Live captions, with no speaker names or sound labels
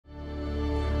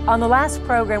On the last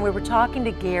program, we were talking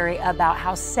to Gary about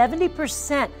how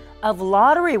 70% of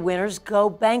lottery winners go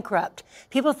bankrupt.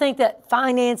 People think that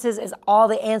finances is all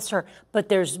the answer, but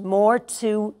there's more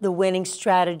to the winning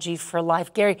strategy for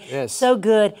life. Gary, yes. So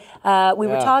good. We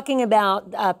were talking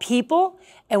about people,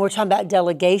 and we're talking about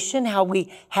delegation, how we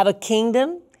have a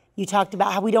kingdom. You talked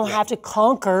about how we don't have to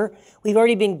conquer. We've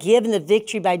already been given the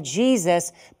victory by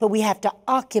Jesus, but we have to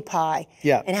occupy.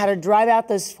 And how to drive out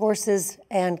those forces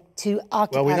and to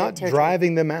occupy. Well, we're not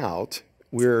driving them out.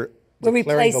 We're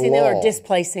replacing them or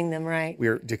displacing them, right?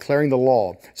 We're declaring the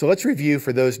law. So let's review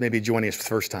for those maybe joining us for the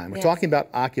first time. We're talking about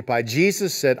occupy.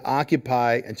 Jesus said,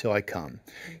 occupy until I come.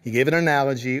 He gave an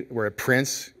analogy where a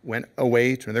prince went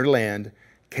away to another land,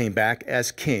 came back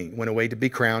as king, went away to be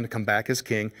crowned, come back as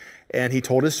king. And he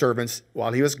told his servants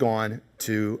while he was gone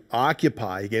to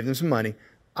occupy. He gave them some money,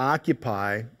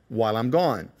 occupy while I'm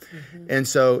gone. And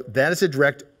so that is a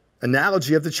direct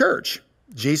analogy of the church.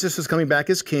 Jesus is coming back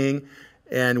as king,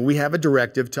 and we have a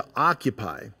directive to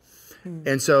occupy.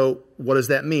 And so what does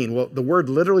that mean? Well, the word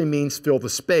literally means fill the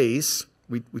space.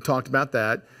 We talked about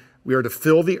that. We are to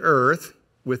fill the earth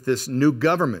with this new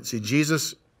government. See,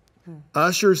 Jesus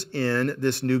ushers in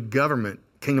this new government,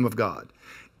 kingdom of God,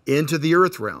 into the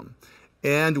earth realm.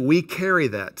 And we carry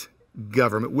that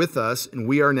government with us, and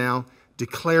we are now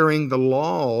declaring the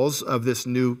laws of this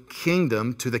new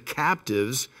kingdom to the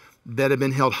captives that have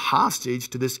been held hostage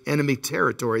to this enemy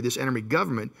territory, this enemy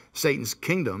government, Satan's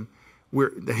kingdom.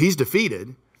 He's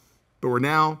defeated, but we're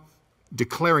now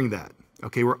declaring that.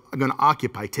 Okay, we're going to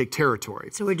occupy, take territory.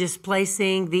 So we're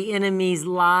displacing the enemy's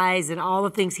lies and all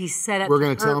the things he set up. We're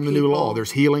going to tell them the new law.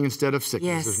 There's healing instead of sickness.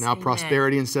 Yes, there's now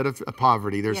prosperity instead of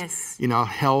poverty. There's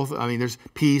health. I mean, there's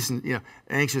peace and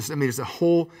anxious. I mean, there's a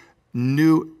whole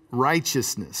new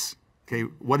righteousness. Okay,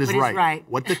 what is right?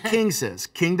 What the king says.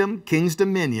 Kingdom, king's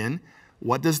dominion.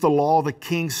 What does the law of the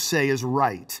king say is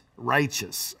right?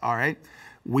 Righteous. All right.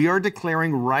 We are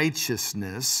declaring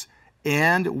righteousness.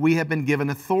 And we have been given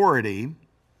authority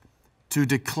to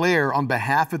declare on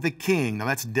behalf of the king. Now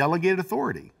that's delegated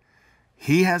authority.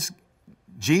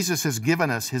 Jesus has given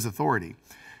us his authority.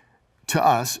 To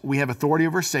us, we have authority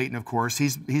over Satan, of course.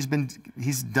 He's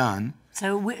done.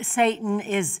 So Satan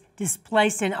is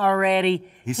displaced and already,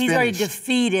 he's already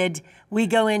defeated. We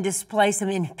go in, displace him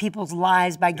in people's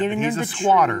lives by giving them the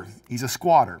truth. He's a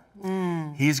squatter.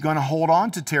 He's going to hold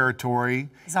on to territory,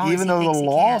 even though the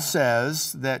law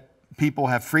says that people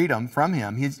have freedom from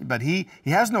him, but he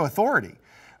has no authority.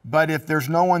 But if there's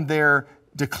no one there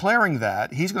declaring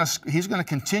that, he's going to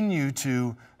continue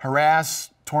to harass,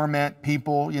 torment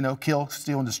people, kill,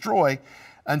 steal, and destroy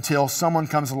until someone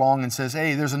comes along and says,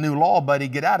 hey, there's a new law, buddy,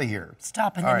 get out of here.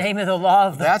 Stop in the name of the law.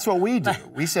 That's what we do.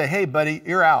 We say, hey, buddy,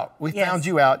 you're out. We found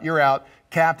you out. You're out.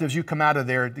 Captives, you come out of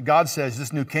there. God says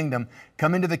this new kingdom,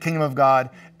 come into the kingdom of God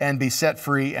and be set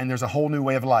free, and there's a whole new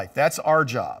way of life. That's our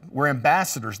job. We're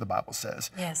ambassadors, the Bible says,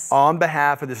 on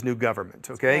behalf of this new government.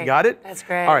 Okay, got it? That's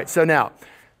great. All right, so now,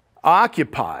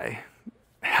 occupy.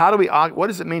 What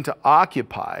does it mean to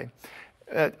occupy?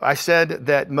 I said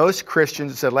that most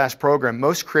Christians, said last program,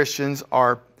 most Christians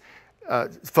are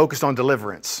focused on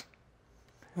deliverance,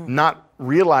 not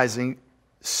realizing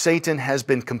Satan has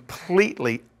been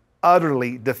completely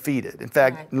utterly defeated. In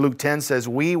fact, Luke 10 says,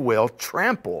 we will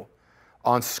trample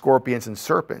on scorpions and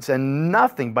serpents, and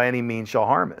nothing by any means shall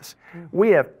harm us. We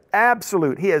have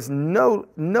he has no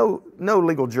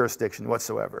legal jurisdiction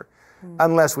whatsoever,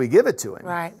 unless we give it to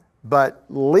him. But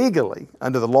legally,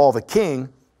 under the law of the king,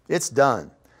 it's done.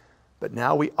 But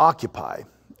now we occupy,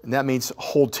 and that means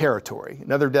hold territory.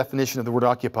 Another definition of the word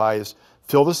occupy is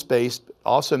fill the space,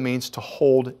 also means to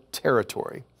hold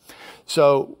territory.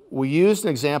 So we used an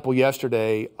example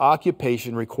yesterday.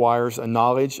 Occupation requires a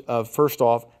knowledge of, first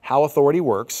off, how authority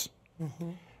works.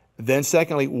 Then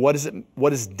secondly, what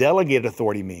does delegated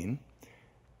authority mean?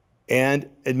 And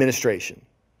administration.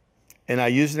 And I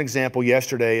used an example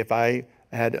yesterday. If I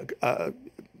had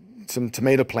some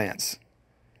tomato plants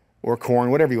or corn,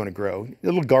 whatever you want to grow, a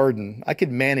little garden, I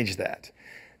could manage that.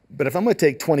 But if I'm going to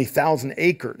take 20,000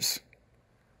 acres,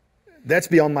 that's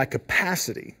beyond my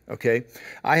capacity, okay?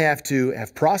 I have to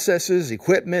have processes,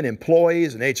 equipment,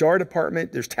 employees, an HR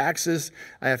department. There's taxes.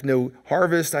 I have to know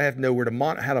harvest. I have to know how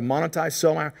to monetize,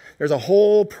 sell. There's a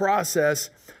whole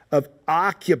process of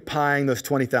occupying those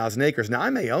 20,000 acres. Now, I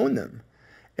may own them,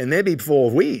 and they'd be full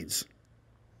of weeds.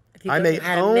 I may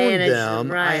own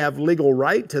them. I have legal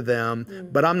right to them,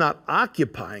 but I'm not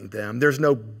occupying them. There's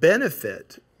no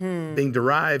benefit being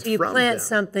derived you from plant them.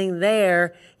 something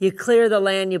there, you clear the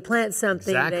land, you plant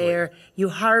something there, you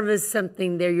harvest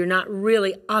something there, you're not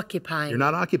really occupying. You're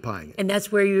not occupying it. And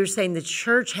that's where you're saying the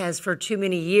church has for too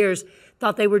many years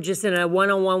thought they were just in a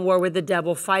one-on-one war with the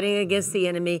devil, fighting against the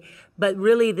enemy. But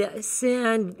really the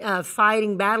sin,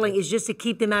 fighting, battling is just to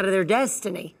keep them out of their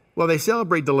destiny. Well, they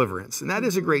celebrate deliverance, and that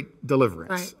is a great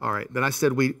deliverance. Right. All right, but I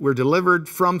said we're delivered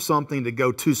from something to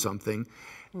go to something.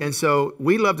 And so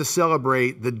we love to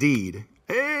celebrate the deed.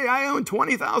 Hey, I own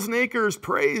 20,000 acres.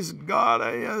 Praise God.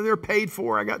 They're paid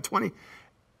for. I got 20.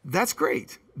 That's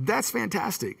great. That's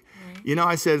fantastic. You know,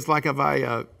 I said it's like if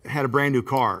I had a brand new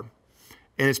car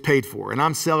and it's paid for. And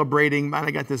I'm celebrating, man,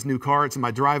 I got this new car. It's in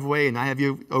my driveway. And I have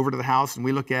you over to the house and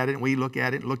we look at it and we look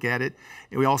at it and look at it.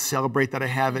 And we all celebrate that I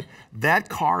have it. That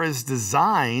car is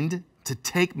designed to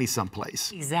take me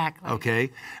someplace. Exactly.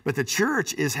 Okay. But the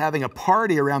church is having a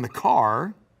party around the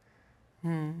car.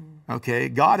 Okay,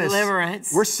 God is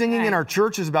deliverance. We're singing in our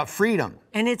churches about freedom.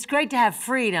 And it's great to have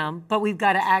freedom, but we've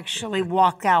got to actually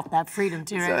walk out that freedom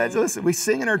too. Right? So listen, we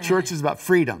sing in our churches about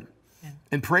freedom.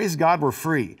 And praise God, we're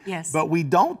free. Yes. But we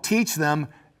don't teach them,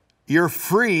 you're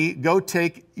free, go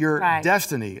take your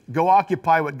destiny. Go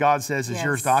occupy what God says is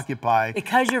yours to occupy.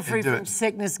 Because you're free from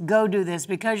sickness, go do this.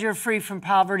 Because you're free from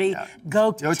poverty,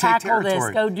 go tackle this,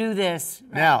 go do this.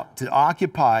 Right. Now, to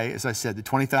occupy, as I said, the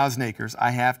 20,000 acres,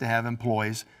 I have to have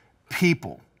employees,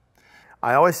 people.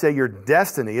 I always say your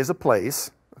destiny is a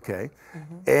place, okay,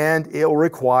 and it will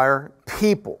require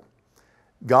people.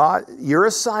 God, your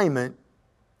assignment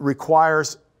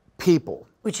requires people.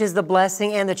 Which is the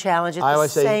blessing and the challenge at the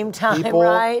same time,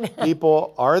 right?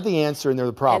 People are the answer and they're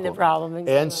the problem. And the problem,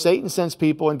 exactly. And Satan sends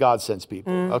people and God sends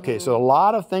people. Okay, so a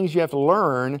lot of things you have to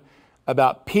learn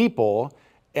about people,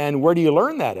 and where do you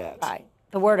learn that at? Right.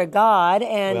 The Word of God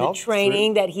and the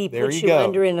training that He puts you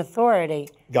under in authority.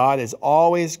 God is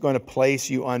always going to place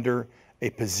you under a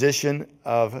position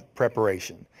of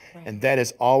preparation, and that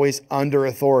is always under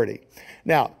authority.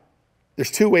 Now, there's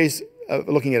two ways of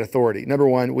looking at authority. Number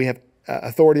one, we have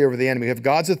authority over the enemy. We have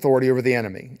God's authority over the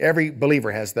enemy. Every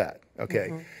believer has that.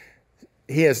 Okay,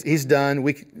 He's done.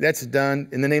 That's done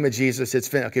in the name of Jesus. It's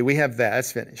finished. Okay, we have that.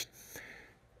 That's finished.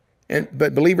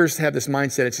 But believers have this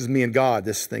mindset. It's just me and God.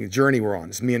 This thing, the journey we're on.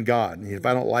 It's me and God. And if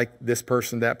I don't like this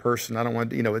person, that person, I don't want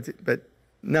to. You know. But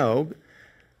no,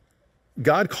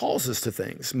 God calls us to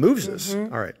things, moves us. All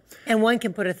right. And one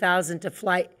can put 1,000 to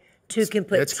flight. Two can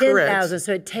put 10,000.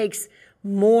 So it takes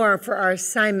more for our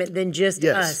assignment than just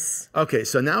us. Okay,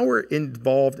 so now we're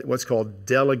involved in what's called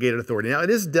delegated authority. Now, it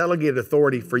is delegated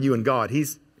authority for you and God.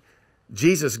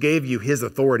 Jesus gave you His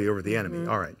authority over the enemy.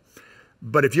 All right.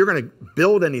 But if you're going to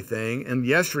build anything, and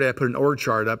yesterday I put an org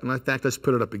chart up, and in fact, let's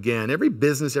put it up again. Every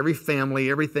business, every family,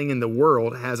 everything in the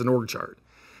world has an org chart.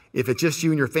 If it's just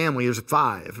you and your family, there's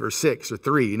 5 or 6 or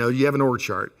 3. You know, you have an org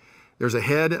chart. There's a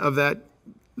head of that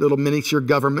little miniature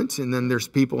government, and then there's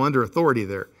people under authority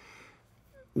there.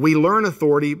 We learn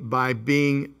authority by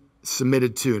being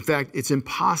submitted to. In fact, it's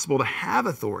impossible to have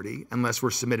authority unless we're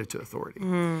submitted to authority.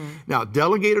 Now,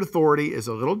 delegated authority is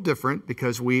a little different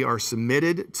because we are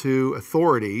submitted to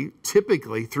authority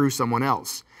typically through someone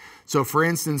else. So, for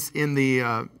instance, in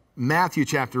the Matthew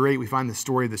chapter 8, we find the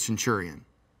story of the centurion.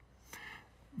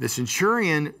 The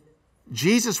centurion,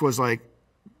 Jesus was like,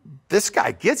 this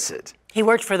guy gets it. He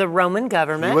worked for the Roman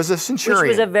government. He was a centurion. Which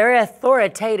was a very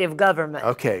authoritative government.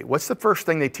 Okay, what's the first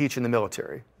thing they teach in the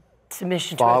military?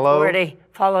 Submission to authority.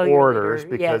 Follow orders,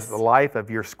 your leader. because the life of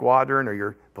your squadron or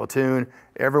your platoon,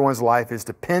 everyone's life is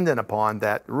dependent upon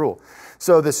that rule.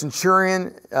 So the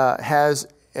centurion has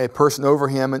a person over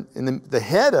him, and the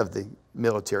head of the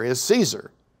military is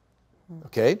Caesar.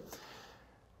 Okay?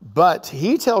 But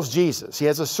he tells Jesus, he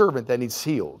has a servant that needs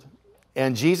healed.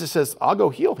 And Jesus says, I'll go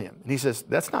heal him. And he says,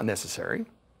 that's not necessary.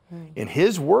 In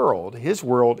his world is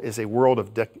a world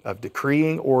of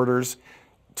decreeing orders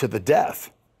to the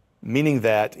death, meaning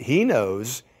that he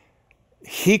knows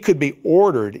he could be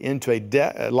ordered into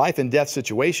a life and death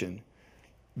situation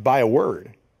by a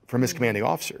word from his commanding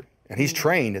officer. And he's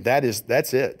trained, and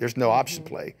that's it. There's no option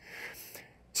play.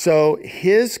 So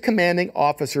his commanding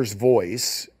officer's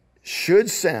voice should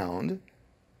sound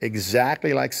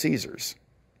exactly like Caesar's.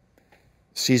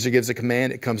 Caesar gives a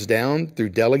command, it comes down through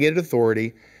delegated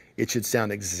authority. It should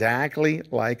sound exactly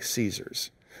like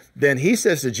Caesar's. Then he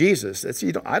says to Jesus,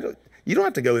 you don't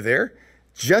have to go there.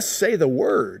 Just say the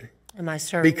word. And my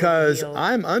servant because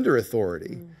I'm under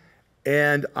authority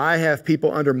and I have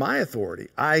people under my authority.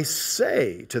 I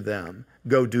say to them,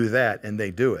 go do that, and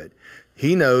they do it.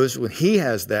 He knows when he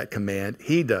has that command,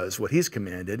 he does what he's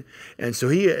commanded. And so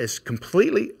he is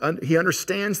he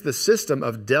understands the system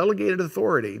of delegated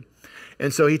authority.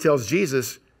 And so he tells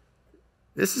Jesus,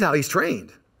 this is how he's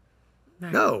trained.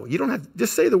 Right. No, you don't have,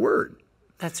 just say the word.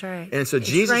 That's right. And so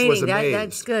Jesus was amazed.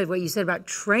 That's good. What you said about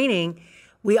training,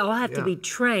 we all have to be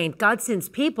trained. God sends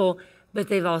people, but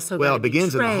they've also got to be trained. Well, it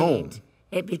begins in the home.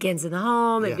 It begins in the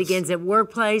home. It begins at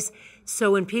workplace.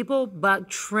 So when people buck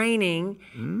training,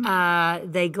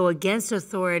 they go against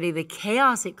authority. The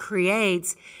chaos it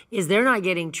creates is they're not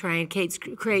getting trained. Creates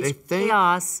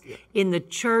chaos in the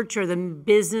church or the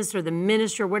business or the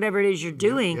ministry or whatever it is you're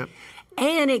doing.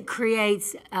 And it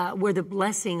creates where the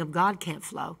blessing of God can't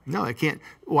flow. No, it can't.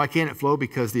 Why can't it flow?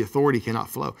 Because the authority cannot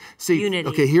flow. See, Unity.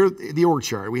 Okay, here, the org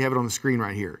chart. We have it on the screen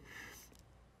right here.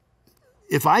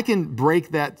 If I can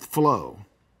break that flow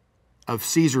of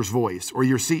Caesar's voice or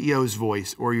your CEO's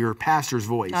voice or your pastor's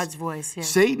voice. God's voice, yes.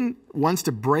 Satan wants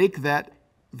to break that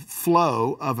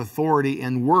flow of authority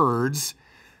and words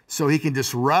so he can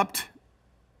disrupt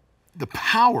the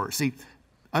power. See,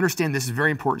 understand this is a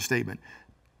very important statement.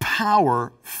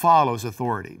 Power follows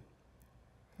authority.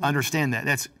 Understand that.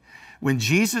 That's when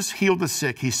Jesus healed the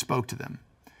sick, he spoke to them,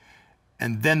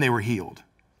 and then they were healed.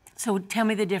 So tell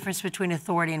me the difference between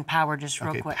authority and power just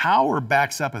real quick. Power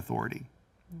backs up authority.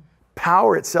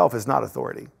 Power itself is not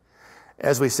authority.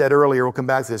 As we said earlier, we'll come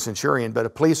back to the centurion, but a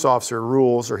police officer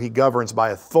rules or he governs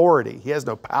by authority. He has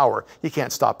no power. He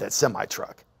can't stop that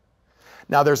semi-truck.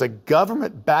 Now there's a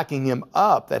government backing him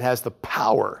up that has the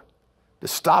power to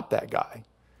stop that guy.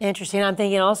 Interesting. I'm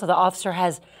thinking also the officer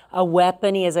has a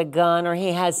weapon, he has a gun, or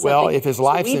he has something. Well, if his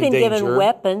life's in danger. We've been given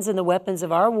weapons, and the weapons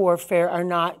of our warfare are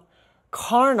not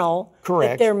carnal.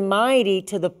 Correct. But they're mighty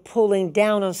to the pulling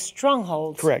down of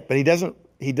strongholds. Correct. But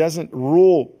he doesn't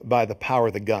rule by the power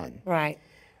of the gun. Right.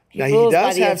 Now he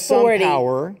does have some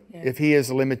power if he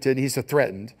is limited, he's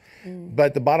threatened.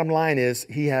 But the bottom line is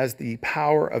he has the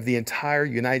power of the entire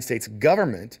United States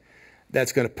government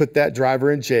that's going to put that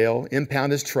driver in jail,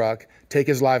 impound his truck, take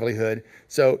his livelihood.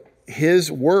 So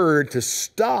his word to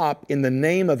stop in the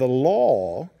name of the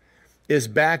law is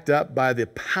backed up by the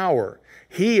power.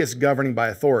 He is governing by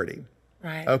authority.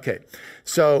 Right. Okay.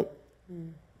 So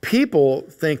people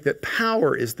think that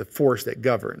power is the force that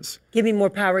governs. Give me more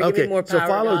power. Give me more power. So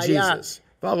follow Jesus.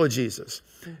 Follow Jesus.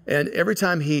 And every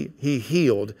time he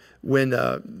healed, when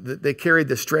they carried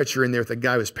the stretcher in there, the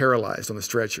guy was paralyzed on the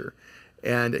stretcher.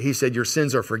 And he said, your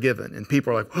sins are forgiven. And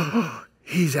people are like, oh,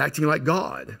 he's acting like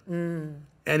God.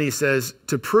 And he says,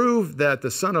 to prove that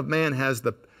the Son of Man has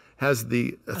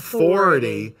the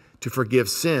authority to forgive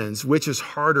sins, which is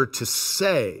harder to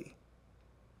say,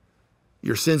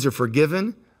 your sins are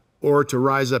forgiven, or to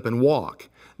rise up and walk.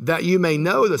 That you may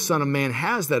know the Son of Man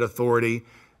has that authority,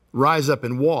 rise up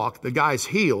and walk. The guy's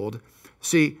healed.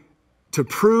 See, to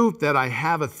prove that I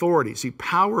have authority. See,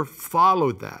 power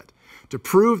followed that. To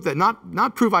prove that,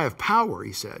 not prove I have power,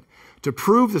 he said. To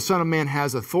prove the Son of Man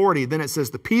has authority, then it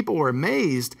says the people are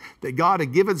amazed that God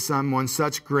had given someone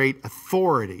such great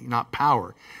authority, not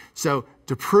power. So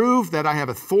to prove that I have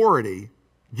authority,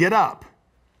 get up.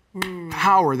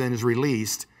 Power then is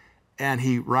released and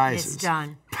he rises. It's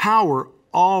done. Power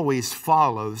always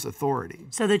follows authority.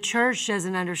 So the church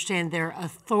doesn't understand their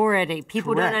authority.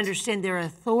 People don't understand their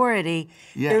authority.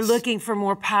 Yes. They're looking for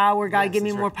more power. God, give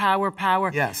me more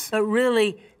power. Yes. But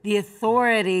really, the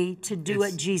authority to do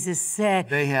what Jesus said.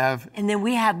 They have. And then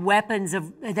we have weapons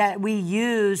that we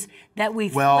use, that we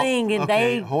fling, and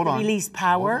they release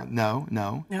power. No.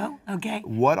 No? Okay.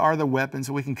 What are the weapons?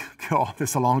 We can go off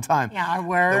this a long time. Yeah, our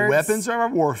words. The weapons of our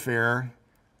warfare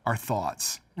are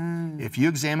thoughts. If you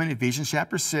examine Ephesians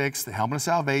chapter 6, the helmet of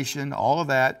salvation, all of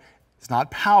that, it's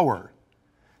not power.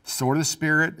 Sword of the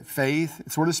Spirit, faith.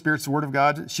 Sword of the Spirit is the Word of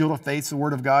God. Shield of faith is the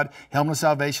Word of God. Helmet of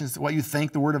salvation is what you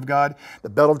think, the Word of God. The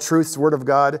belt of truth is the Word of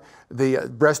God.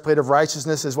 The breastplate of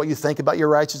righteousness is what you think about your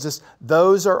righteousness.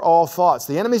 Those are all thoughts.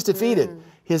 The enemy's defeated.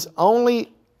 His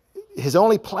only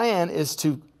plan is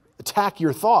to attack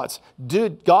your thoughts.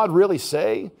 Did God really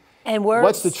say? And words,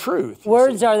 what's the truth?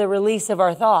 Words are the release of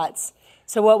our thoughts.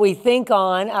 So what we think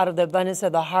on, out of the abundance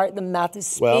of the heart, the mouth is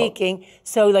speaking.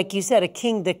 So like you said, a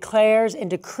king declares and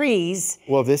decrees.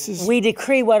 Well, we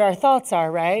decree what our thoughts are,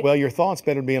 right? Well, your thoughts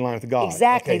better be in line with God.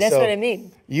 Exactly, that's what I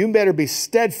mean. You better be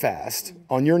steadfast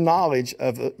on your knowledge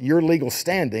of your legal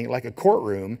standing, like a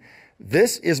courtroom.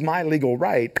 This is my legal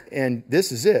right, and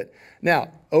this is it. Now,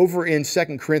 over in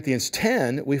 2 Corinthians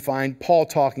 10, we find Paul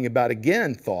talking about,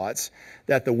 again, thoughts,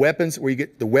 that the weapons, where you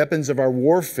get the weapons of our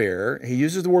warfare, he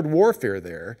uses the word warfare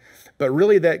there, but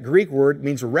really that Greek word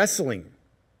means wrestling,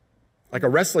 like a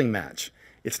wrestling match.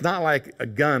 It's not like a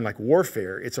gun, like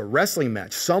warfare. It's a wrestling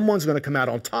match. Someone's going to come out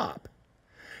on top.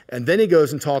 And then he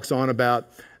goes and talks on about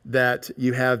that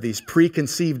you have these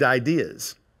preconceived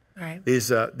ideas. Right.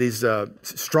 These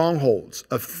strongholds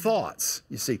of thoughts.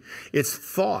 You see, it's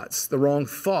thoughts, the wrong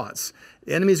thoughts.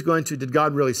 The enemy's going to, did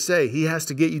God really say? He has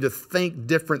to get you to think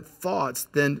different thoughts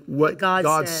than what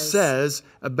God says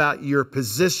about your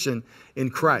position in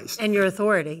Christ. And your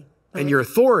authority. And your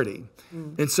authority.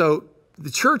 And so the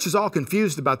church is all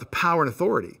confused about the power and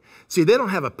authority. See, they don't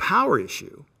have a power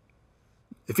issue.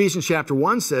 Ephesians chapter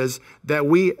 1 says that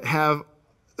we have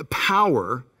a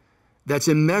power that's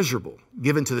immeasurable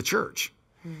given to the church.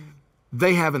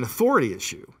 They have an authority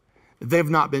issue. They've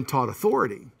not been taught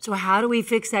authority. So how do we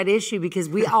fix that issue? Because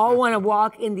we all want to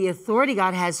walk in the authority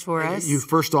God has for us. You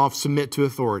first off submit to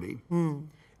authority and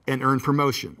earn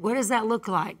promotion. What does that look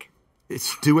like?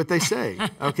 It's do what they say.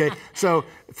 Okay. So,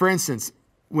 for instance,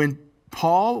 when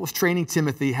Paul was training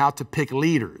Timothy how to pick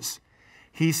leaders,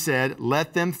 he said,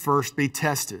 let them first be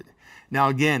tested. Now,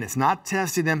 again, it's not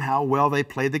testing them how well they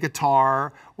play the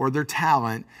guitar or their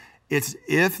talent. It's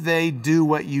if they do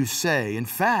what you say. In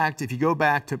fact, if you go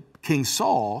back to King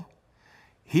Saul,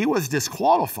 he was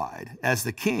disqualified as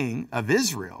the king of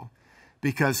Israel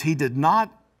because he did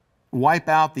not wipe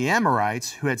out the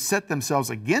Amorites who had set themselves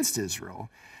against Israel.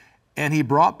 And he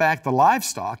brought back the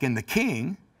livestock and the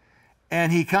king.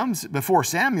 And he comes before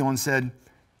Samuel and said,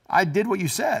 I did what you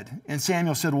said. And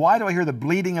Samuel said, why do I hear the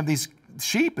bleating of these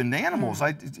sheep and animals?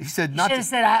 He said, not. You should have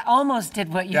said, I almost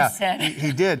did what you said.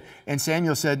 He did. And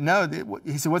Samuel said, no.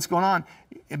 He said, what's going on?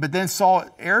 But then Saul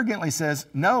arrogantly says,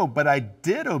 no, but I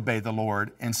did obey the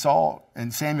Lord. And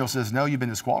Samuel says, no, you've been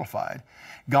disqualified.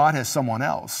 God has someone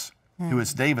else, who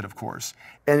is David, of course.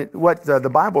 And what the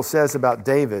Bible says about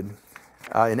David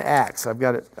in Acts,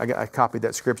 I copied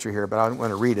that scripture here, but I don't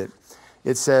want to read it.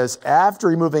 It says, after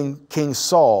removing King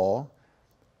Samuel,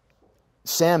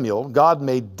 God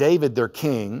made David their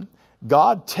king.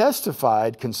 God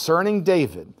testified concerning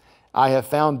David, I have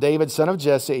found David, son of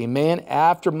Jesse, a man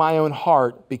after my own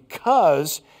heart,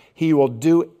 because he will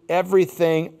do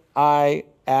everything I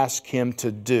ask him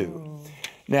to do.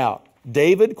 Now,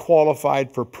 David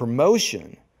qualified for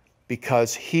promotion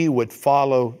because he would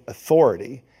follow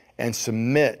authority and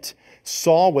submit.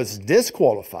 Saul was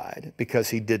disqualified because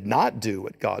he did not do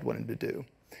what God wanted him to do.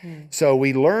 So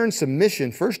we learn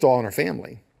submission, first of all, in our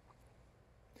family,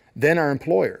 then our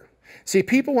employer. See,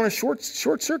 people want to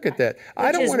short circuit that.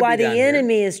 I don't want to be down here. Which is why the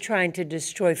enemy is trying to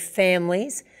destroy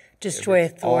families, destroy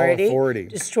authority,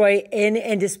 destroy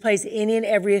and displace any and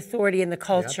every authority in the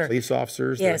culture. Yeah, police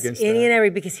officers, yes, against any that. and every,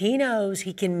 because he knows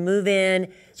he can move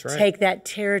in, take that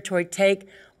territory, take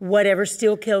whatever,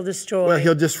 steal, kill, destroy. Well,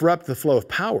 he'll disrupt the flow of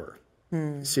power.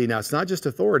 See, now it's not just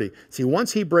authority. See,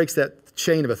 once he breaks that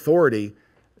chain of authority,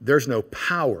 there's no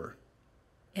power.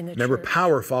 Remember,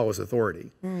 power follows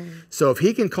authority. So if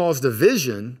he can cause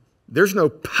division, there's no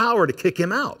power to kick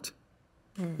him out.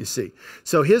 You see.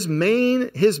 So his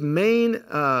main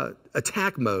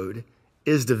attack mode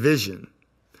is division.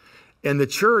 And the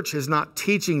church is not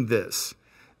teaching this.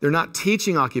 They're not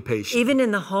teaching occupation. Even in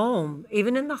the home,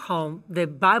 the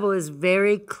Bible is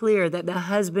very clear that the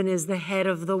husband is the head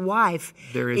of the wife.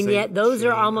 And yet those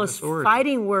are almost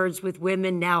fighting words with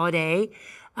women nowadays.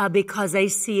 Because they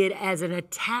see it as an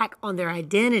attack on their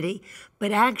identity.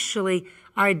 But actually,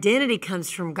 our identity comes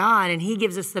from God, and he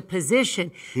gives us the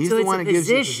position. He's the one that gives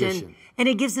you the position. And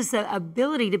it gives us the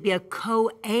ability to be a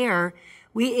co-heir.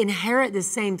 We inherit the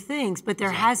same things, but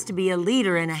there has to be a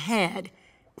leader and a head.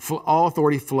 All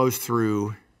authority flows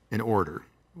through an order,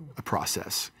 a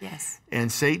process. Yes.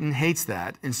 And Satan hates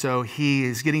that. And so he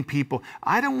is getting people,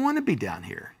 I don't want to be down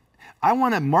here. I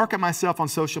want to market myself on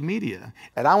social media,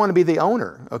 and I want to be the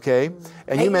owner, okay?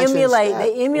 And they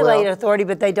emulate authority,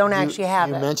 but they don't actually have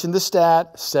it. You mentioned the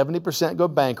stat, 70% go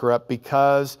bankrupt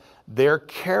because their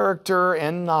character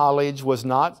and knowledge was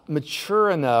not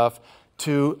mature enough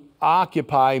to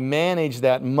manage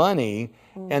that money,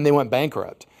 and they went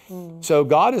bankrupt. So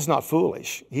God is not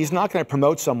foolish. He's not going to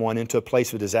promote someone into a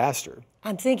place of disaster.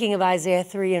 I'm thinking of Isaiah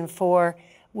 3 and 4,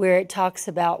 where it talks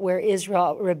about where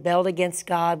Israel rebelled against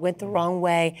God, went the wrong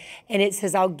way. And it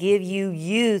says, I'll give you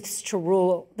youths to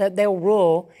rule, that they'll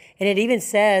rule. And it even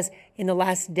says in the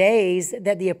last days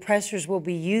that the oppressors will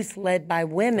be youth led by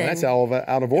women. And that's out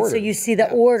of order. And so you see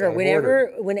the order.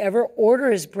 Whenever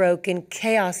order is broken,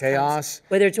 chaos comes.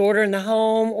 Whether it's order in the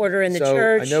home, order in the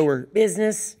church, I know we're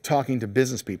business. Talking to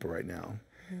business people right now.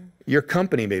 Your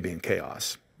company may be in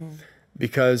chaos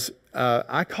because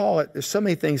I call it, there's so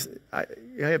many things.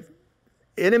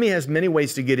 Enemy has many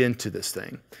ways to get into this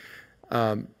thing.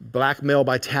 Blackmail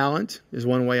by talent is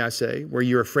one way I say, where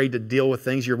you're afraid to deal with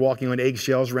things. You're walking on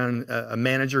eggshells around a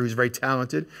manager who's very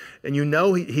talented, and you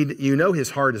know his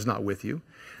heart is not with you,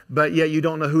 but yet you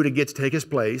don't know who to get to take his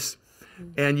place.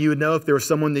 And you would know if there was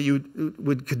someone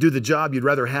that could do the job, you'd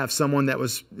rather have someone that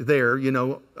was there, you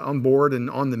know, on board and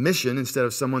on the mission instead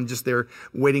of someone just there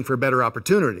waiting for a better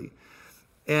opportunity.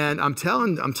 And I'm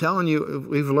telling you,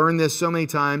 we've learned this so many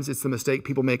times. It's the mistake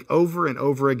people make over and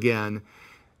over again.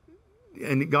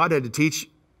 And God had to teach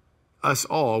us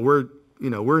all. We're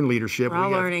in leadership. We're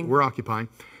all learning. We're occupying.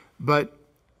 But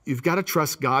you've got to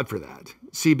trust God for that.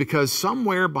 See, because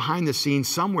somewhere behind the scenes,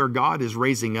 somewhere God is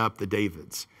raising up the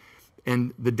Davids.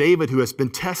 And the David who has been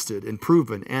tested and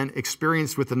proven and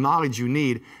experienced with the knowledge you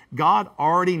need, God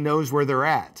already knows where they're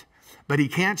at. But he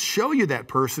can't show you that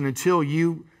person until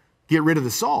you get rid of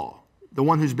the Saul, the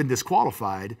one who's been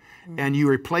disqualified, and you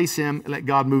replace him and let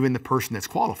God move in the person that's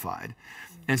qualified.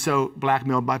 And so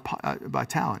blackmailed by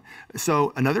talent.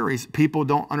 So another reason, people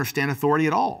don't understand authority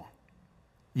at all.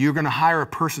 You're going to hire a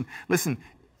person. Listen,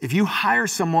 if you hire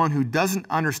someone who doesn't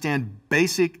understand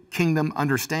basic kingdom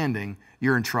understanding,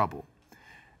 you're in trouble.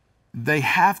 They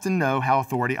have to know how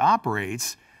authority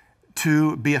operates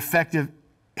to be effective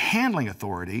handling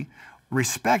authority,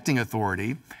 respecting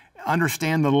authority,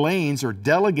 understand the lanes or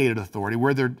delegated authority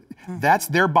where that's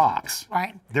their box.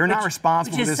 Right. They're not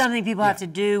responsible for this. Which is something people have to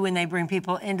do when they bring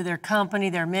people into their company,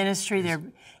 their ministry, their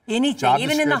anything. Job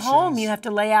Even in the home, you have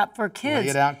to lay out for kids. Lay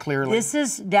it out clearly.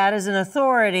 Dad is an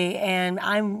authority, and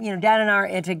Dad and I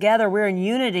are together. We're in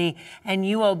unity, and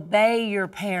you obey your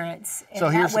parents. And so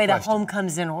that way the home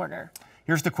comes in order.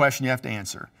 Here's the question you have to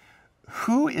answer.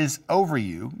 Who is over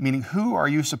you, meaning who are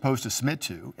you supposed to submit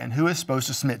to, and who is supposed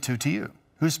to submit to you?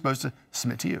 Who's supposed to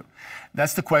submit to you?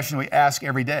 That's the question we ask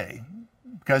every day,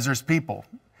 because there's people.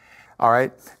 All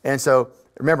right? And so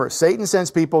remember, Satan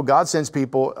sends people, God sends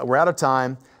people. We're out of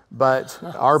time, but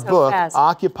our book,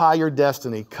 Occupy Your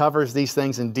Destiny, covers these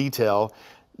things in detail.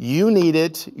 You need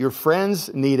it. Your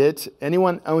friends need it.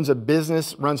 Anyone owns a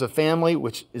business, runs a family,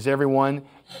 which is everyone,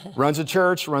 runs a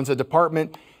church, runs a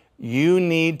department. You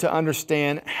need to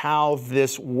understand how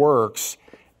this works.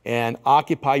 And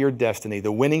Occupy Your Destiny,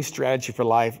 the winning strategy for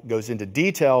life, goes into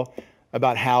detail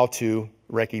about how to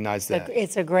recognize that.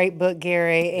 It's a great book,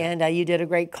 Gary, and you did a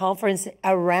great conference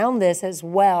around this as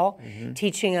well,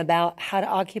 teaching about how to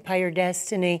occupy your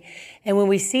destiny. And when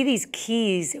we see these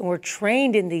keys and we're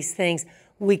trained in these things,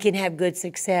 we can have good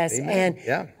success. Amen.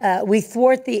 And we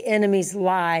thwart the enemy's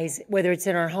lies, whether it's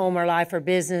in our home or life or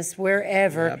business,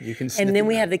 wherever. You can and then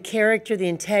we have the character, the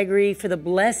integrity for the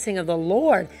blessing of the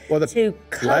Lord to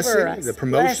cover us. The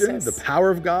promotion, the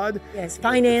power of God,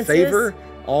 finances, the favor,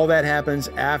 all that happens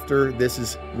after this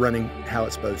is running how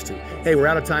it's supposed to. Hey, we're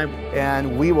out of time,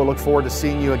 and we will look forward to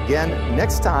seeing you again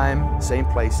next time, same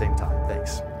place, same time.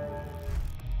 Thanks.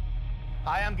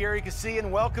 Hi, I'm Drenda Keesee,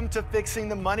 and welcome to Fixing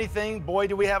the Money Thing. Boy,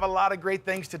 do we have a lot of great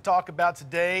things to talk about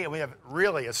today, and we have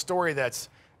really a story that's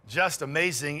just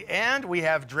amazing. And we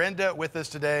have Drenda with us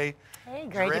today. Hey,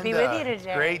 great to be with you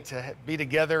today. Great to be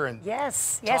together and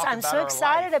yes, I'm so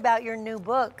excited about your new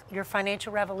book, Your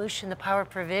Financial Revolution, The Power of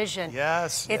Provision.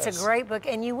 Yes, it's a great book,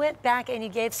 and you went back and you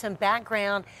gave some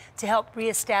background to help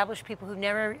reestablish people who've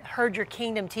never heard your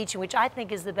kingdom teaching, which I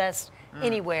think is the best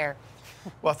anywhere.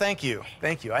 Well, thank you.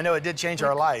 Thank you. I know it did change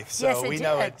our life, so we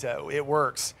know it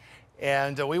works.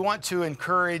 And we want to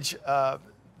encourage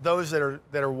those that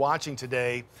are watching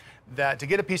today to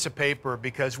get a piece of paper,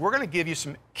 because we're going to give you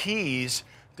some keys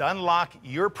to unlock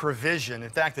your provision. In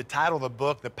fact, the title of the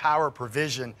book, The Power of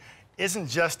Provision, isn't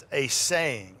just a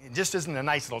saying. It just isn't a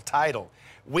nice little title.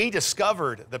 We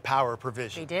discovered the power of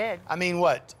provision. We did. I mean,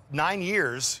 9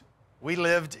 years, we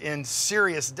lived in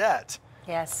serious debt.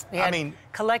 Yes, we had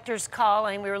collectors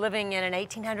calling. We were living in an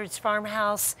 1800s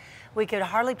farmhouse. We could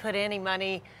hardly put any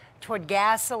money toward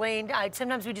gasoline.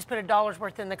 Sometimes we just put $1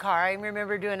 worth in the car. I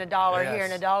remember doing $1 here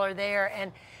and $1 there,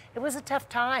 and it was a tough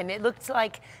time. It looked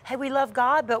like, hey, we love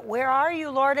God, but where are you,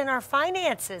 Lord, in our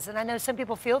finances? And I know some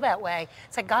people feel that way.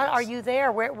 It's like, God, are you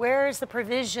there? Where is the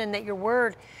provision that your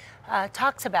word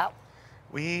talks about?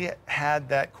 We had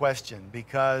that question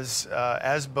because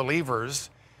as believers,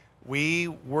 we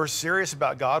were serious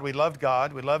about God. We loved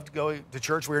God. We loved going to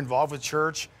church. We were involved with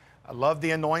church. I loved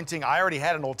the anointing. I already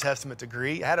had an Old Testament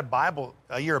degree. I had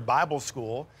a year of Bible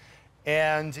school.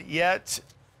 And yet,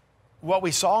 what we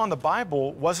saw in the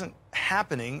Bible wasn't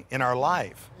happening in our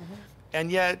life.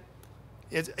 And yet,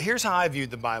 here's how I viewed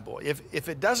the Bible. If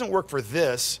it doesn't work for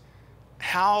this,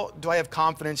 how do I have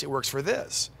confidence it works for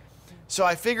this? So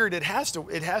I figured it has to,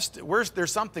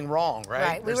 there's something wrong, right?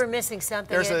 Right, we were missing something.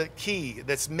 There's a key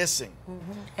that's missing.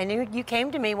 And you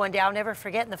came to me one day, I'll never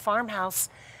forget, in the farmhouse,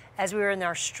 as we were in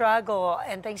our struggle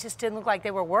and things just didn't look like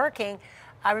they were working.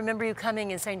 I remember you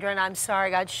coming and saying, Drenda, I'm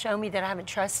sorry, God, show me that I haven't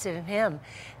trusted in him,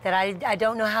 that I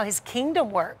don't know how his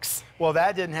kingdom works. Well,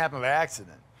 that didn't happen by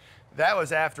accident. That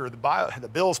was after the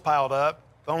bills piled up,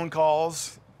 phone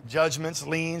calls, judgments,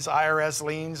 liens, IRS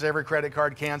liens, every credit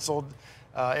card canceled,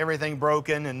 everything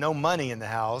broken, and no money in the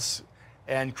house,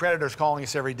 and creditors calling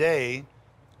us every day.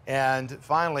 And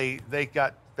finally, they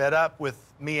got fed up with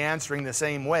me answering the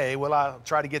same way. Well, I'll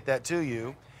try to get that to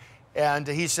you. And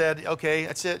he said, okay,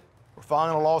 that's it. We're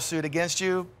filing a lawsuit against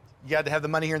you. You got to have the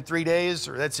money here in 3 days,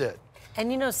 or that's it.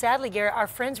 And you know, sadly, Gary, our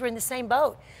friends were in the same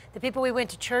boat. The people we went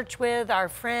to church with, our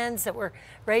friends that were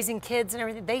raising kids and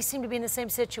everything, they seemed to be in the same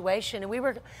situation. And we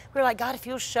were like, God, if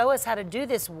you'll show us how to do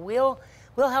this, we'll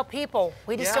help people.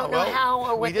 We just don't know how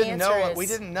or what the answer is. We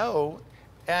didn't know.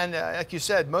 And like you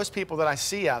said, most people that I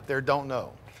see out there don't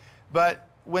know. But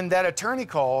when that attorney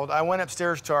called, I went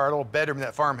upstairs to our little bedroom in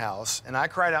that farmhouse, and I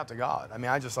cried out to God. I mean,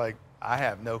 I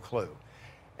have no clue.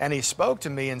 And he spoke to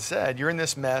me and said, you're in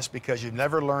this mess because you've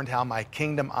never learned how my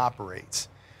kingdom operates.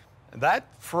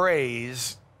 That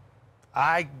phrase,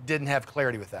 I didn't have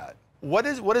clarity with that. What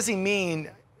does he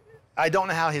mean, I don't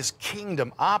know how his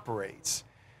kingdom operates?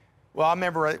 Well, I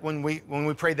remember when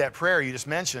we prayed that prayer you just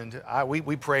mentioned,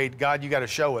 we prayed, God, you got to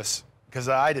show us, because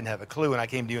I didn't have a clue, and I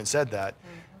came to you and said that.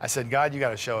 I said, God, you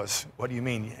got to show us. What do you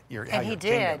mean? And he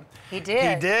did. He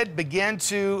did. He did begin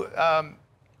to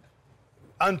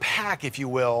unpack, if you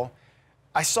will.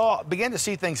 Began to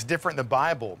see things different in the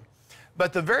Bible.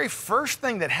 But the very first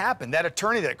thing that happened, that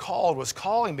attorney that called was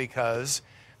calling because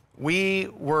we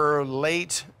were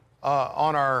late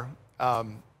on our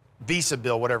visa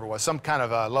bill, whatever it was, some kind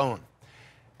of a loan,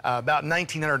 about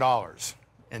 $1,900.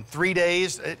 In 3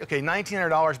 days, okay,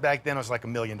 $1,900 back then was like $1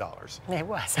 million. It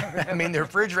was. I mean, the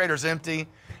refrigerator's empty.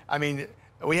 I mean,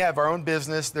 we have our own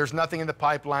business. There's nothing in the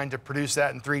pipeline to produce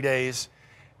that in 3 days.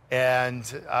 And,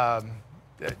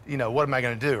 you know, what am I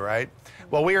going to do, right?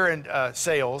 Well, we were in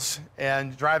sales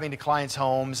and driving to clients'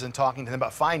 homes and talking to them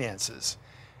about finances.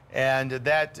 And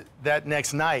that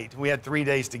next night, we had 3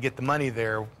 days to get the money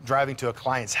there, driving to a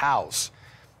client's house,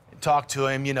 talk to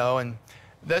him, you know, and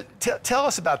tell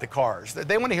us about the cars.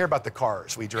 They want to hear about the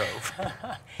cars we drove.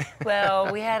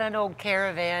 Well, we had an old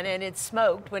Caravan, and it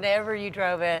smoked whenever you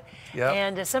drove it. Yep.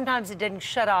 And sometimes it didn't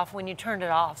shut off when you turned it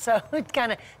off. So it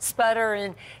kind of sputter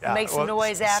and make some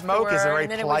noise afterward. Smoke is a very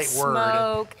polite word.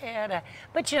 Smoke. And,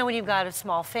 but, you know, when you've got a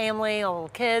small family, little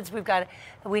kids,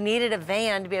 we needed a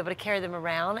van to be able to carry them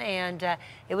around. And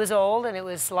it was old, and it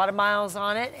was a lot of miles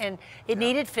on it. And it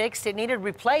needed fixed. It needed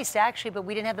replaced, actually, but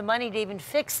we didn't have the money to even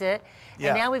fix it.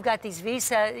 And now we've got these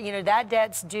visa, you know, that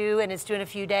debt's due, and it's due in a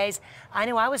few days. I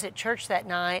know I was at church that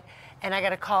night, and I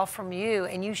got a call from you,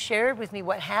 and you shared with me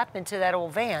what happened to that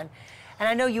old van. And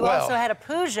I know you also had a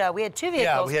Peugeot. We had two vehicles.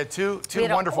 Yeah, we had two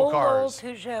wonderful cars.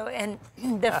 Old Peugeot,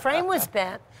 and the frame was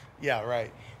bent. Yeah,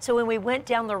 right. So when we went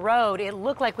down the road, it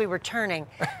looked like we were turning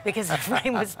because the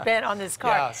frame was bent on this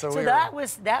car. Yeah, so that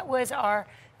was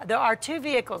our two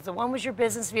vehicles. The one was your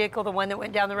business vehicle, the one that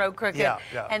went down the road crooked,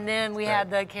 and then we had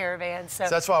the Caravan. So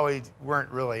that's why we weren't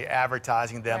really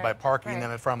advertising them by parking them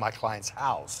in front of my client's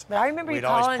house. But I remember you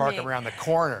calling me. We'd always park them around the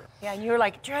corner. Yeah, and you were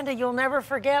like, Drenda, you'll never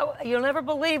forget, you'll never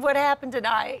believe what happened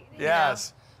tonight.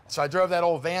 Yes. So I drove that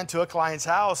old van to a client's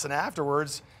house, and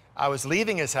afterwards I was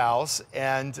leaving his house,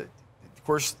 and of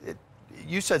course,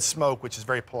 you said smoke, which is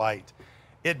very polite.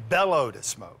 It bellowed at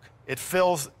smoke. It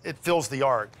fills the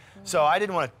yard. So I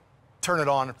didn't want to turn it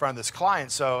on in front of this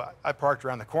client, so I parked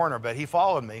around the corner, but he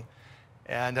followed me.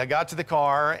 And I got to the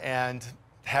car and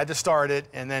had to start it,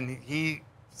 and then he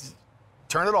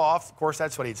turned it off. Of course,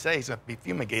 that's what he'd say. He's going to be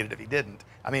fumigated if he didn't.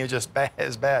 I mean, it was just bad,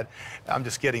 as bad. I'm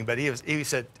just kidding, but he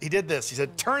said, he did this. He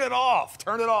said, turn it off,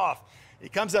 turn it off. He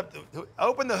comes up,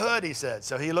 open the hood, he said.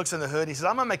 So he looks in the hood. He says,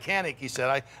 I'm a mechanic, he said.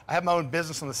 I have my own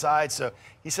business on the side. So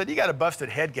he said, you got a busted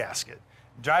head gasket.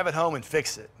 Drive it home and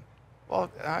fix it. Well,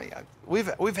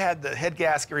 we've had the head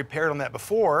gasket repaired on that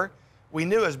before. We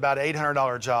knew it was about an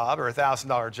 $800 job or a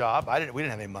 $1,000 job. We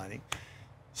didn't have any money.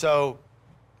 So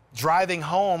driving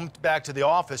home back to the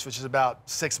office, which is about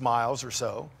 6 miles or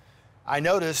so, I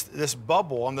noticed this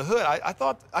bubble on the hood. I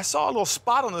thought I saw a little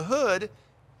spot on the hood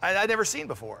I'd never seen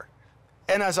before.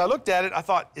 And as I looked at it, I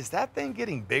thought, is that thing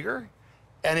getting bigger?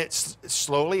 And it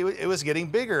was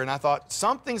getting bigger. And I thought,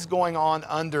 something's going on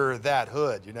under that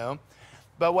hood, you know?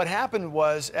 But what happened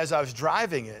was, as I was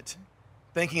driving it,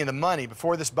 thinking of the money,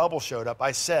 before this bubble showed up,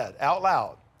 I said out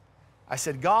loud, I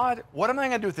said, God, what am I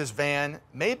going to do with this van?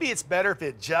 Maybe it's better if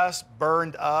it just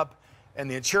burned up and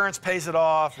the insurance pays it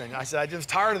off. And I said, I'm just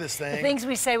tired of this thing. The things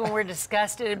we say when we're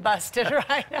disgusted and busted,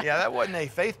 right? Yeah, that wasn't a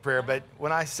faith prayer, but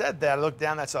when I said that, I looked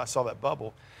down, I saw that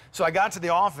bubble. So I got to the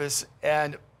office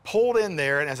and pulled in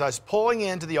there, and as I was pulling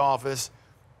into the office,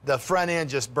 the front end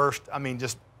just burst, I mean,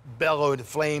 just bellowed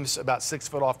flames about 6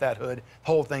 foot off that hood. The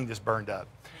whole thing just burned up.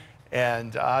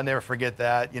 And I'll never forget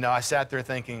that. You know, I sat there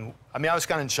thinking, I mean, I was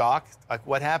kind of in shock. Like,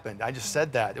 what happened? I just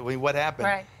said that. I mean, what happened?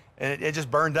 Right. And it just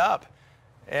burned up.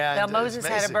 And now, Moses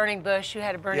had a burning bush. You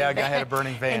had a burning van. Yeah, I had a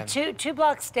burning van. And two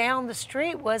blocks down the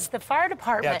street was the fire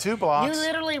department. Yeah, 2 blocks. You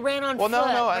literally ran on foot. Well,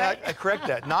 no, right? I correct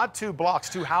that. Not 2 blocks,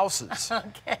 2 houses.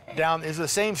 Okay. Down is the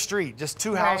same street, just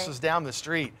 2 houses down the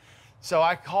street. So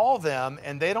I call them,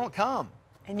 and they don't come.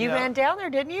 And you ran down there,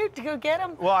 didn't you, to go get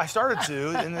them? Well, I started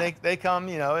to, and they come,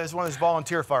 you know, it's one of those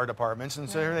volunteer fire departments, and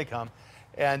so here they come.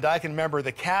 And I can remember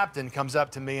the captain comes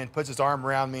up to me and puts his arm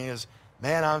around me and says,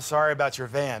 man, I'm sorry about your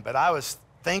van. But I was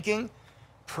thinking,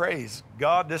 praise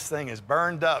God, this thing is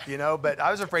burned up, you know, but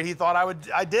I was afraid he thought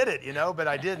I did it, you know, but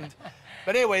I didn't.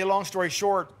 But anyway, long story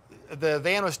short, the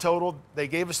van was totaled. They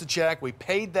gave us the check. We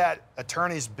paid that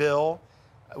attorney's bill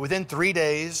within 3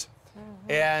 days.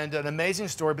 And an amazing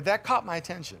story, but that caught my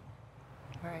attention.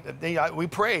 Right. We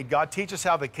prayed, God, teach us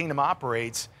how the kingdom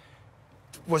operates.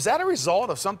 Was that a result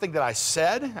of something that I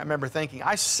said? I remember thinking,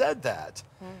 I said that.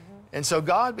 And so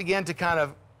God began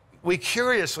to we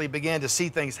curiously began to see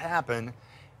things happen,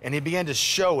 and he began to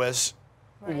show us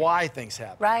why things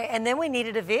happen. Right, and then we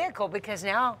needed a vehicle because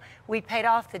now we paid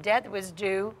off the debt that was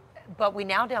due, but we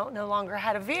now no longer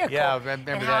had a vehicle. Yeah, I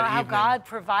remember and that how evening. God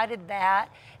provided that,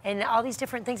 and all these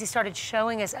different things he started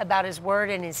showing us about his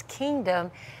word and his kingdom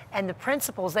and the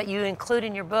principles that you include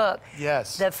in your book.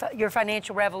 Yes. Your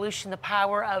financial revolution, the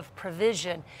power of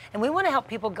provision. And we want to help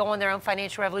people go on their own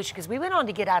financial revolution because we went on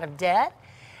to get out of debt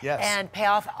and pay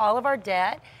off all of our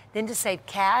debt, then to save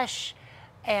cash,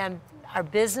 and our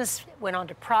business went on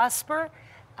to prosper.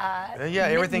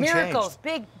 Everything miracles,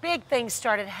 changed. big things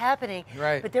started happening.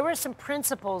 Right. But there were some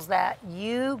principles that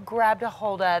you grabbed a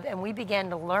hold of, and we began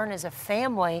to learn as a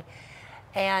family.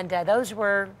 And those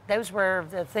were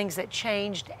the things that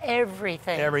changed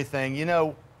everything. Everything. You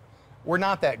know, we're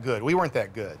not that good. We weren't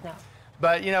that good. No.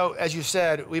 But, you know, as you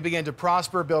said, we began to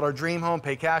prosper, build our dream home,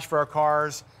 pay cash for our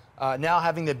cars. Now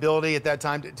having the ability at that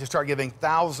time to start giving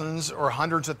thousands or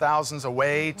hundreds of thousands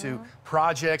away to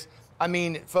projects. I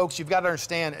mean, folks, you've got to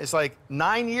understand, it's like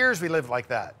 9 years we lived like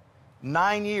that.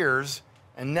 9 years,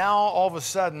 and now all of a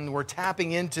sudden we're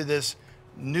tapping into this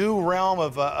new realm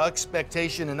of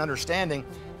expectation and understanding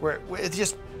where it's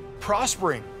just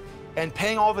prospering and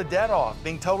paying all the debt off,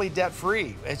 being totally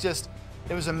debt-free. It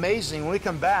was amazing. When we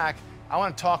come back, I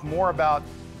want to talk more about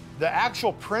the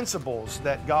actual principles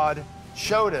that God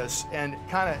showed us and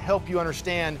kind of help you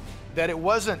understand that it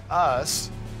wasn't us.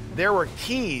 There were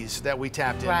keys that we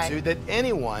tapped into that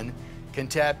anyone can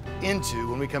tap into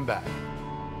when we come back.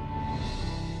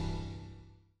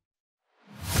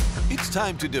 It's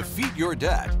time to defeat your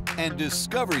debt and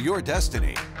discover your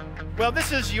destiny. Well,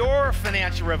 this is your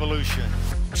financial revolution.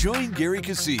 Join Gary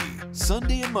Keesee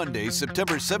Sunday and Monday,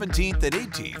 September 17th and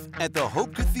 18th at the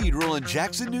Hope Cathedral in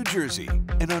Jackson, New Jersey,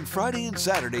 and on Friday and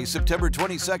Saturday, September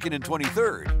 22nd and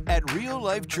 23rd at Real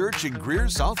Life Church in Greer,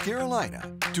 South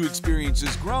Carolina, to experience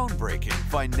this groundbreaking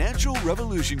Financial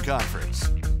Revolution Conference.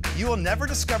 You will never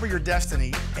discover your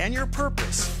destiny and your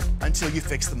purpose until you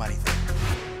fix the money thing.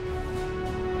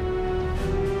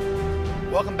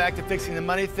 Welcome back to Fixing the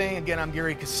Money Thing. Again, I'm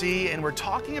Gary Keesee, and we're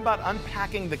talking about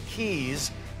unpacking the keys,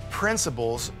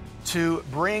 principles to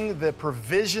bring the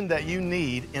provision that you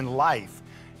need in life.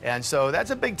 And so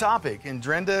that's a big topic. And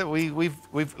Drenda, we've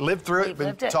lived through it,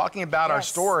 been talking about our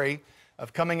story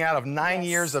of coming out of 9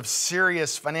 years of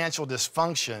serious financial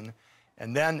dysfunction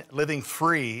and then living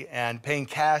free and paying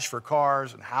cash for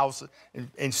cars and houses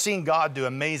and seeing God do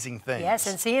amazing things. Yes,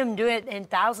 and see him do it in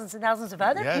thousands and thousands of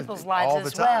other people's lives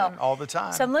as well. All the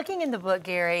time. So I'm looking in the book,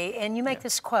 Gary, and you make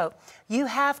this quote: you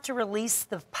have to release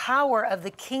the power of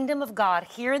the kingdom of God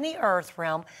here in the earth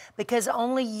realm because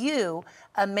only you,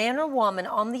 a man or woman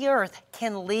on the earth,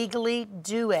 can legally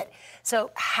do it.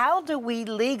 So how do we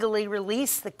legally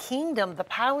release the kingdom, the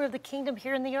power of the kingdom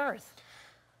here in the earth?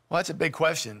 Well, that's a big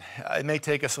question. It may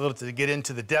take us a little to get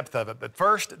into the depth of it, but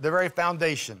first, the very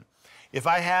foundation. If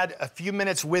I had a few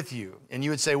minutes with you and you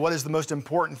would say, what is the most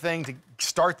important thing to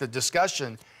start the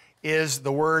discussion, is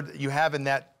the word you have in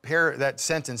that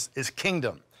sentence is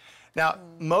kingdom. Now,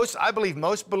 I believe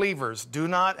most believers do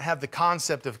not have the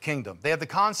concept of kingdom. They have the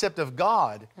concept of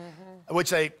God, which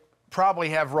they probably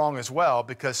have wrong as well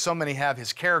because so many have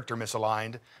his character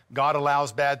misaligned. God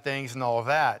allows bad things and all of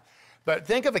that. But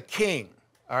think of a king.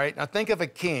 All right, now think of a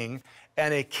king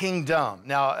and a kingdom.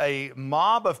 Now, a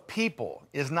mob of people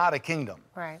is not a kingdom.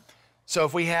 Right. So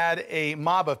if we had a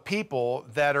mob of people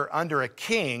that are under a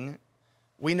king,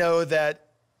 we know that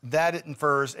that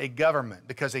infers a government,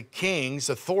 because a king's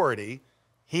authority,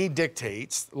 he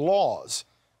dictates laws,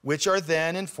 which are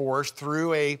then enforced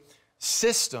through a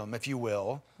system, if you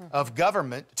will, of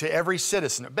government to every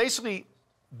citizen. Basically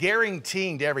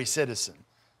guaranteeing to every citizen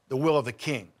the will of the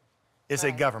king is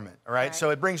a government, all right? So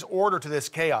it brings order to this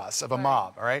chaos of a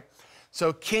mob, all right?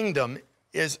 So kingdom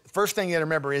is, first thing you gotta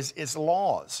remember is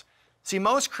laws. See,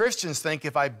 most Christians think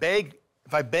if I beg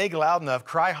loud enough,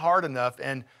 cry hard enough,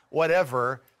 and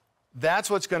whatever, that's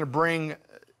what's gonna bring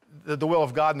the will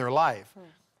of God in their life.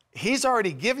 He's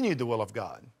already given you the will of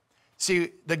God.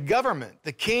 See, the government,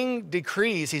 the king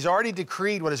decrees, he's already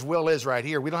decreed what his will is right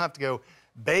here. We don't have to go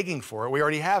begging for it. We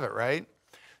already have it, right?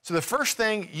 So the first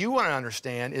thing you want to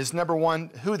understand is, number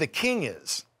one, who the king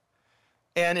is.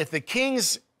 And if the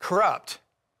king's corrupt,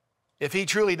 if he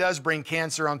truly does bring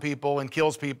cancer on people and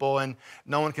kills people and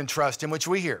no one can trust him, which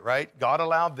we hear, right? God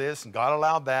allowed this and God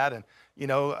allowed that, and you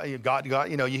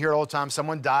hear it all the time,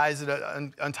 someone dies at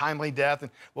an untimely death,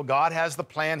 and well, God has the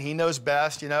plan, he knows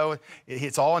best,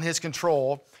 it's all in his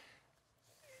control.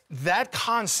 That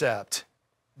concept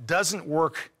doesn't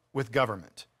work with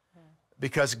government,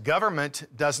 because government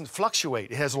doesn't fluctuate,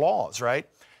 it has laws, right?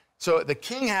 So the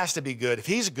king has to be good. If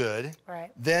he's good,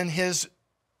 then his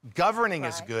governing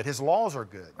is good, his laws are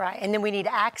good. Right, and then we need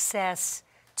access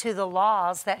to the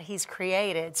laws that he's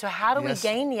created. So how do we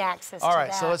gain the access to that? All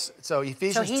right, so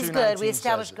Ephesians 2:19 he's good. We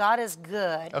established God is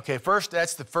good. Okay,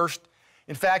 that's the first.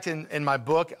 In fact, in my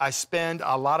book, I spend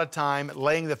a lot of time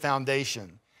laying the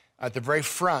foundation at the very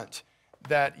front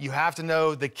that you have to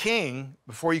know the king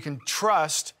before you can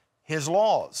trust his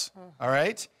laws, all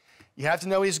right? You have to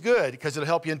know he's good because it'll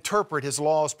help you interpret his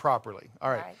laws properly, all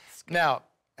right? Now,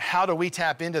 how do we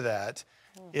tap into that?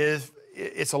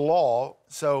 It's a law,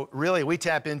 so really we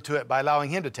tap into it by allowing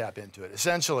him to tap into it.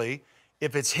 Essentially,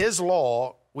 if it's his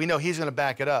law, we know he's going to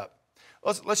back it up.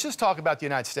 Let's just talk about the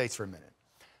United States for a minute.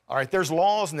 All right, there's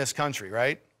laws in this country,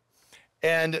 right?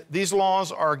 And these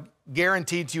laws are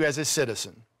guaranteed to you as a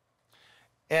citizen.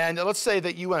 And let's say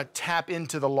that you want to tap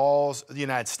into the laws of the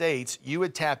United States, you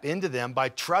would tap into them by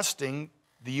trusting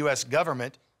the U.S.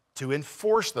 government to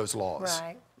enforce those laws.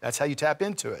 Right. That's how you tap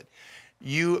into it.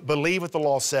 You believe what the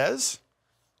law says,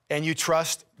 and you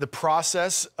trust the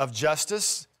process of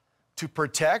justice to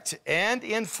protect and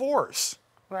enforce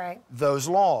those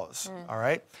laws, all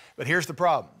right? But here's the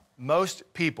problem. Most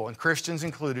people, and Christians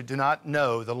included, do not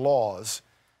know the laws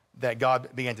that God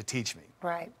began to teach me.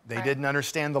 Right. They didn't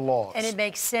understand the laws. And it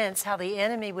makes sense how the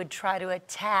enemy would try to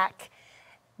attack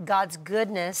God's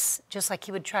goodness, just like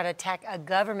he would try to attack a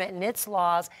government and its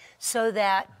laws, so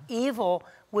that evil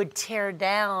would tear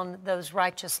down those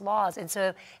righteous laws. And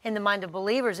so in the mind of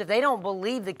believers, if they don't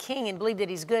believe the king and believe that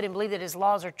he's good and believe that his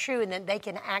laws are true and that they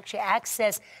can actually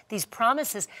access these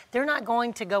promises, they're not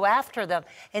going to go after them.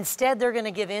 Instead, they're going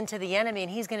to give in to the enemy,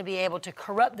 and he's going to be able to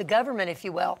corrupt the government, if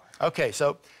you will. Okay,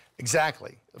 so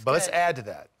exactly. But let's add to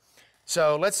that.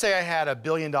 So let's say I had $1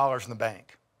 billion in the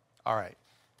bank. All right.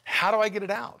 How do I get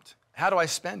it out? How do I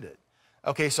spend it?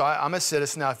 Okay, so I'm a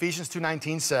citizen. Now, Ephesians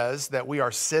 2:19 says that we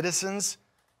are citizens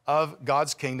of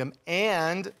God's kingdom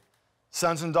and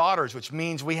sons and daughters, which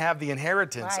means we have the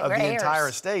inheritance of the entire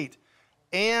estate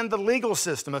and the legal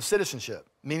system of citizenship,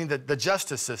 meaning the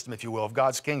justice system, if you will, of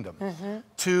God's kingdom,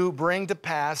 to bring to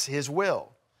pass his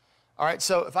will. All right,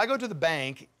 so if I go to the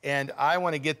bank and I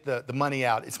want to get the money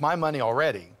out, it's my money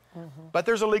already, but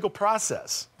there's a legal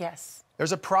process. Yes.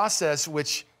 There's a process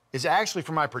which is actually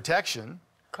for my protection.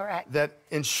 Correct. That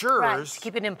ensures... to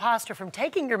keep an imposter from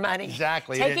taking your money.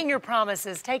 Exactly. Taking your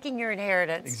promises, taking your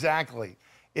inheritance. Exactly.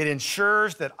 It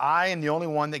ensures that I am the only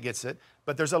one that gets it,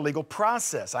 but there's a legal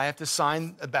process. I have to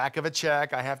sign the back of a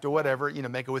check. I have to whatever,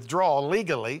 make a withdrawal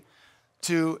legally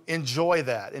to enjoy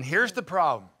that. And here's the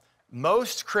problem.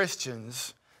 Most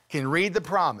Christians can read the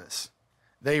promise.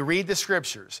 They read the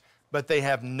scriptures, but they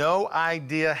have no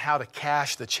idea how to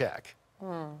cash the check.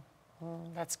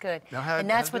 That's good. Now, and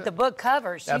that's what the book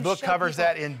covers. That book covers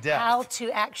that in depth. How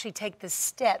to actually take the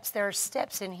steps. There are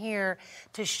steps in here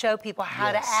to show people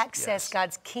how to access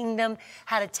God's kingdom,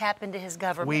 how to tap into his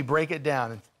government. We break it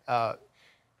down. The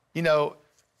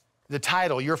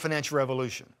title, Your Financial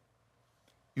Revolution.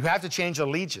 You have to change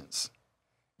allegiance.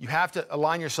 You have to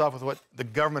align yourself with what the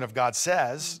government of God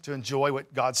says to enjoy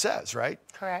what God says, right?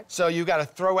 Correct. So you've got to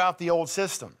throw out the old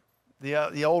system,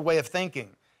 the old way of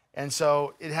thinking. And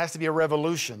so it has to be a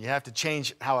revolution. You have to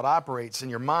change how it operates in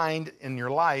your mind, in your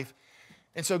life.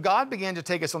 And so God began to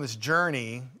take us on this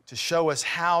journey to show us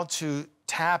how to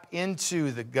tap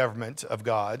into the government of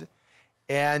God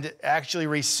and actually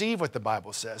receive what the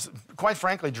Bible says. Quite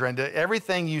frankly, Drenda,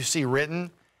 everything you see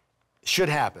written should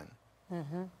happen.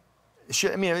 It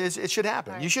should, I mean, it should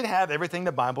happen. Right. You should have everything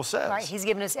the Bible says. Right. He's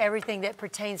given us everything that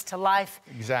pertains to life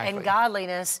Exactly. and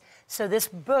godliness. So this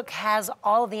book has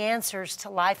all the answers to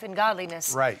life and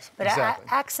godliness. Right. But Exactly.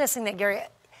 accessing that, Gary,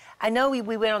 I know we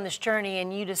went on this journey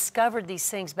and you discovered these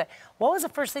things, but what was the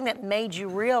first thing that made you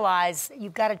realize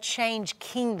you've got to change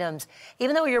kingdoms?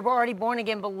 Even though you're already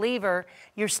born-again believer,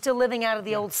 you're still living out of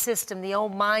the old system, the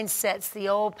old mindsets, the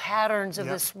old patterns of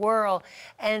this world,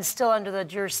 and still under the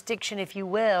jurisdiction, if you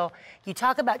will. You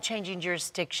talk about changing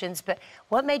jurisdictions, but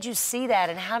what made you see that,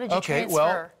 and how did you transfer?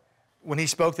 Well, when he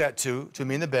spoke that to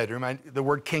me in the bedroom, the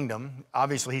word kingdom,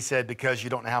 obviously he said, because you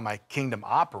don't know how my kingdom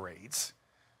operates.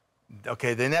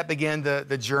 Okay, then that began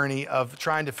the journey of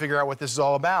trying to figure out what this is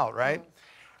all about, right?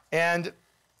 And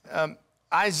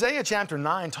Isaiah chapter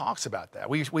 9 talks about that.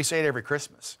 We say it every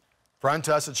Christmas. For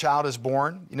unto us a child is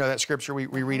born. You know that scripture we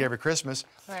read every Christmas.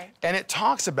 Right. And it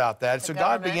talks about that. So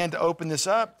God began to open this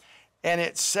up, and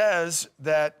it says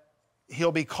that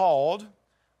he'll be called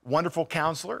Wonderful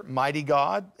Counselor, Mighty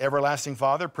God, Everlasting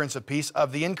Father, Prince of Peace.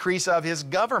 Of the increase of his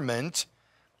government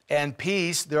and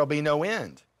peace, there'll be no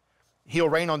end. He'll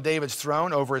reign on David's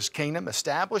throne over his kingdom,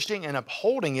 establishing and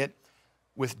upholding it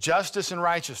with justice and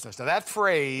righteousness. Now that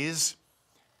phrase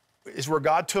is where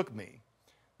God took me,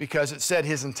 because it said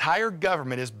his entire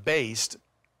government is based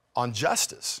on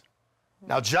justice.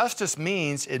 Now justice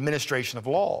means administration of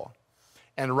law,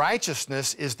 and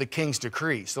righteousness is the king's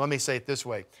decree. So let me say it this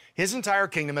way. His entire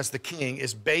kingdom as the king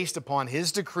is based upon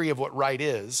his decree of what right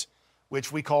is,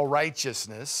 which we call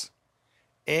righteousness,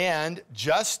 and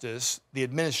justice, the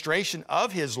administration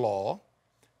of his law,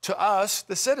 to us,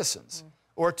 the citizens,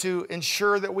 or to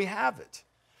ensure that we have it.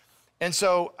 And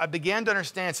so I began to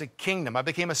understand it's a kingdom. I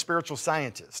became a spiritual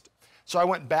scientist. So I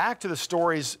went back to the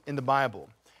stories in the Bible,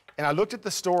 and I looked at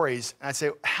the stories, and I say,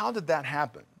 how did that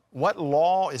happen? What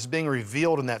law is being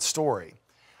revealed in that story?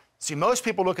 See, most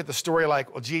people look at the story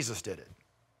like, well, Jesus did it.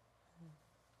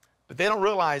 But they don't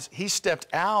realize he stepped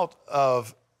out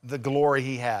of the glory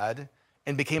he had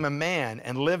and became a man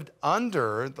and lived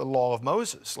under the law of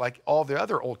Moses, like all the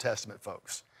other Old Testament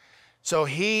folks. So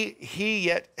he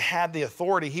yet had the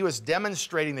authority. He was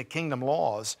demonstrating the kingdom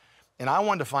laws, and I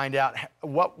wanted to find out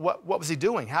what was he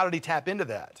doing? How did he tap into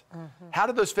that? How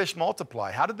did those fish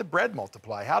multiply? How did the bread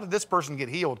multiply? How did this person get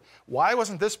healed? Why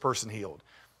wasn't this person healed?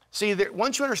 See,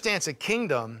 once you understand it's a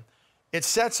kingdom, it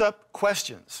sets up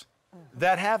questions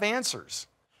that have answers.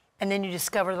 And then you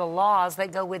discover the laws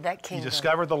that go with that kingdom. You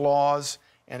discover the laws,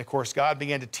 and of course, God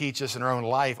began to teach us in our own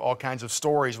life all kinds of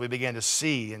stories. We began to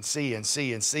see and see and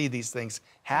see and see these things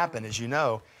happen, as you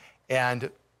know.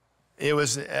 And it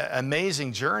was an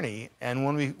amazing journey. And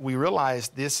when we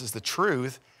realized this is the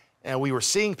truth, and we were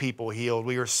seeing people healed,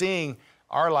 we were seeing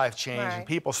our life change and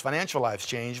people's financial lives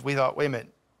change, we thought, wait a minute,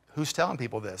 who's telling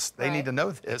people this? They need to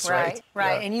know this, right?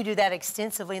 Right, Yeah. and you do that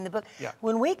extensively in the book. Yeah.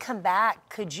 When we come back,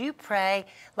 could you pray,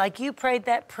 like you prayed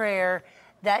that prayer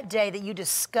that day that you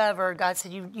discovered, God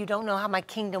said, you don't know how my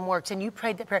kingdom works, and you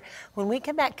prayed that prayer. When we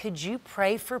come back, could you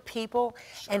pray for people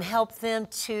and help them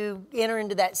to enter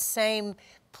into that same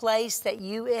place that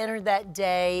you entered that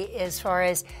day as far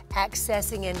as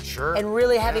accessing and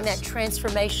really having that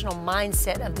transformational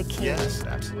mindset of the kingdom? Yes,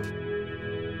 absolutely.